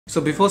So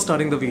before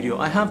starting the video,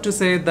 I have to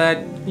say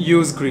that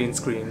use green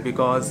screen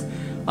because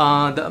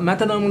the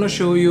method I'm going to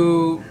show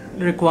you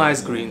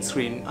requires green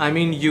screen. I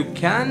mean, you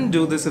can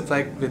do this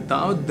effect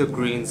without the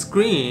green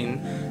screen,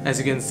 as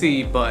you can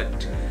see,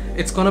 but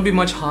it's gonna be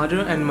much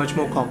harder and much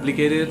more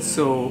complicated.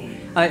 So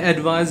I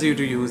advise you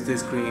to use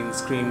this green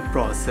screen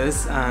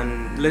process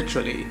and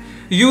literally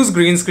use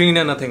green screen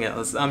and nothing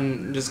else.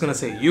 I'm just gonna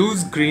say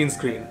use green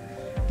screen.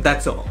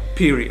 That's all,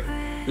 period.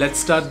 Let's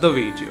start the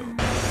video.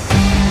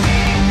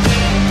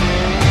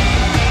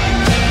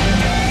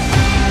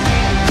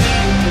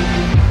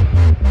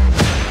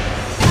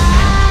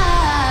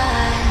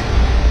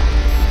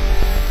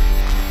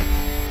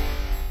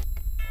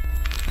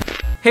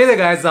 Hey there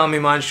guys, I'm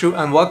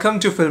Himanshu and welcome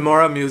to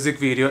Filmora music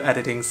video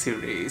editing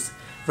series,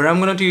 where I'm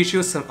gonna teach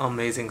you some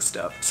amazing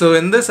stuff. So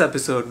in this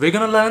episode, we're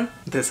gonna learn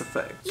this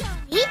effect.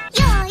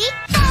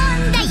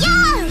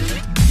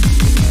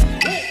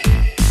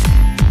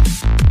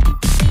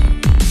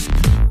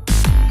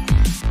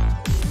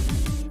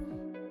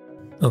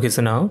 Okay,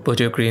 so now put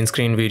your green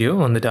screen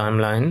video on the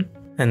timeline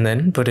and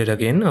then put it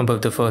again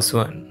above the first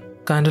one,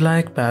 kinda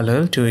like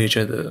parallel to each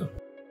other.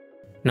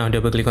 Now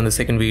double click on the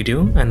second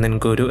video and then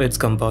go to its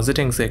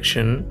compositing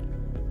section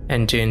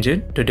and change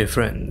it to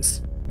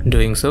difference.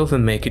 Doing so will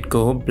make it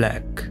go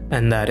black,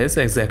 and that is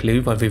exactly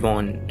what we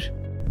want.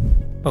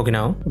 Okay,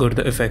 now go to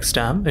the effects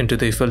tab into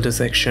the filter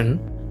section.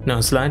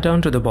 Now slide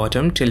down to the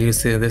bottom till you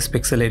see this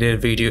pixelated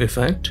video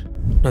effect.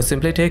 Now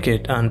simply take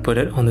it and put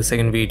it on the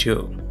second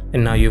video,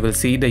 and now you will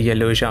see the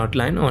yellowish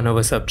outline on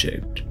our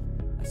subject.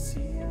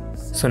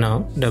 So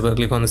now double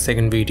click on the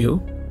second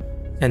video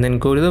and then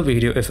go to the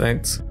video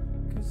effects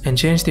and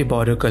change the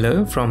border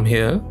color from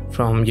here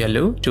from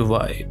yellow to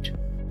white.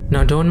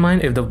 Now don't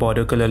mind if the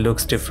border color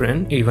looks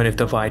different even if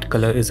the white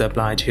color is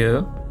applied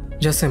here.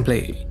 Just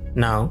simply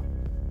now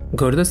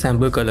go to the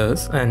sample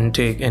colors and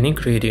take any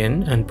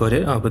gradient and put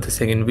it over the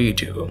second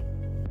video.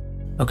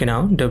 Okay,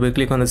 now double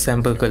click on the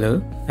sample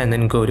color and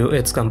then go to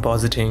its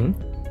compositing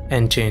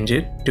and change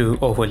it to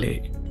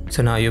overlay.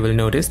 So now you will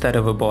notice that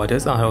our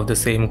borders are of the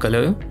same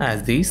color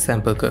as the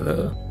sample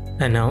color.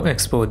 And now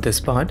export this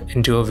part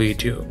into a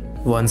video.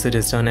 Once it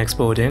is done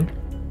exporting,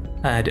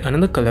 add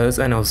another colors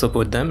and also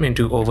put them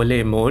into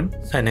overlay mode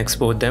and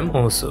export them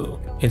also.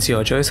 It's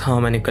your choice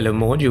how many color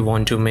mode you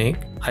want to make.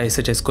 I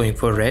suggest going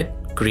for red,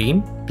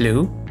 green,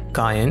 blue,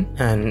 cayenne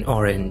and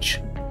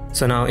orange.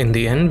 So now in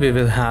the end we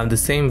will have the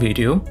same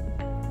video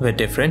with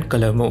different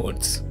color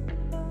modes.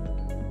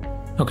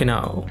 Okay,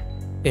 now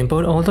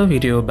import all the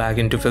video back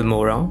into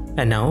Filmora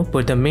and now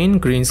put the main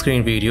green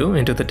screen video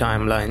into the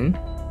timeline.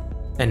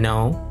 And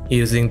now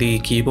using the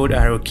keyboard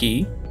arrow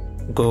key,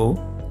 go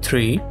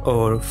 3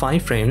 or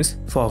 5 frames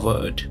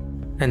forward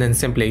and then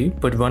simply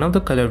put one of the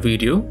color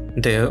video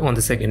there on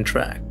the second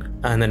track,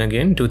 and then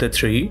again do the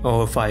 3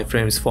 or 5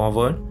 frames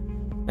forward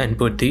and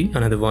put the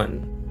another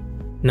one.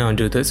 Now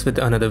do this with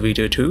another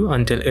video too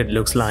until it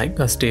looks like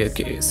a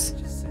staircase.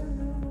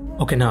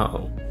 Okay,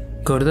 now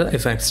go to the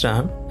effects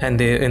tab and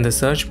there in the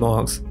search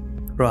box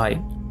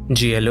write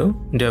GLOW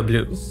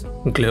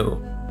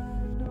glow.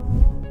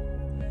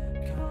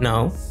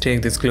 Now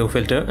take this glow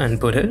filter and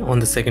put it on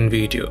the second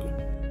video.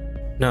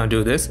 Now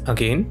do this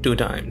again 2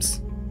 times.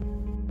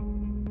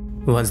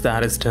 Once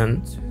that is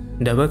done,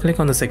 double click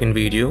on the second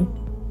video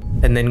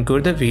and then go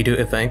to the video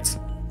effects,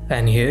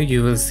 and here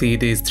you will see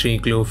these 3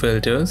 glow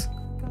filters.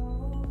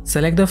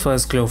 Select the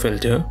first glow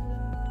filter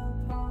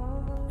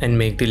and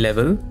make the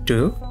level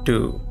to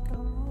 2.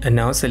 And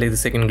now select the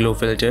second glow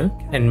filter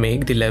and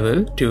make the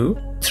level to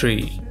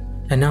 3.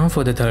 And now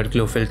for the third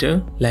glow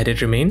filter, let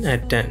it remain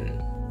at 10.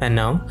 And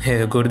now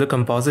here go to the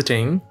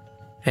compositing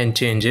and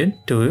change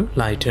it to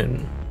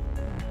lighten.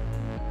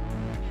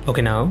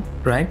 Okay, now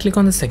right click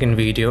on the second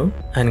video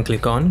and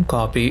click on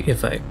copy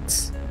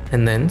effects.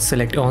 And then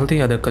select all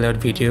the other colored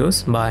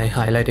videos by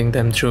highlighting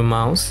them through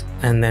mouse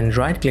and then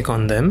right click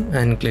on them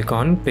and click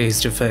on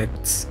paste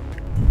effects.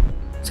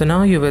 So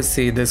now you will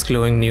see this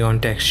glowing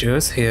neon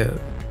textures here.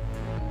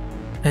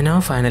 And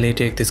now finally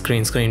take this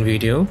green screen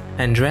video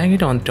and drag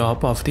it on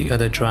top of the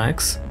other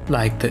tracks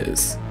like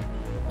this.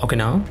 Okay,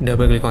 now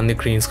double click on the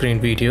green screen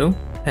video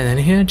and then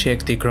here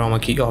check the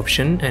chroma key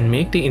option and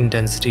make the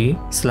intensity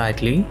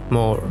slightly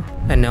more.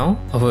 And now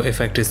our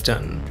effect is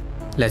done.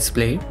 Let's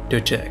play to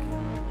check.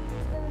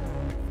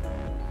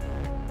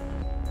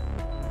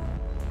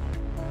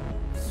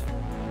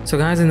 So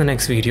guys, in the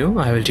next video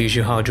I will teach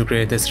you how to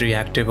create this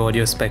reactive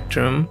audio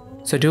spectrum.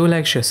 So do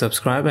like, share,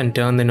 subscribe and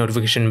turn the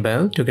notification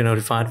bell to get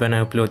notified when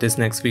I upload this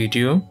next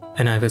video,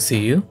 and I will see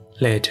you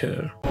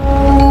later.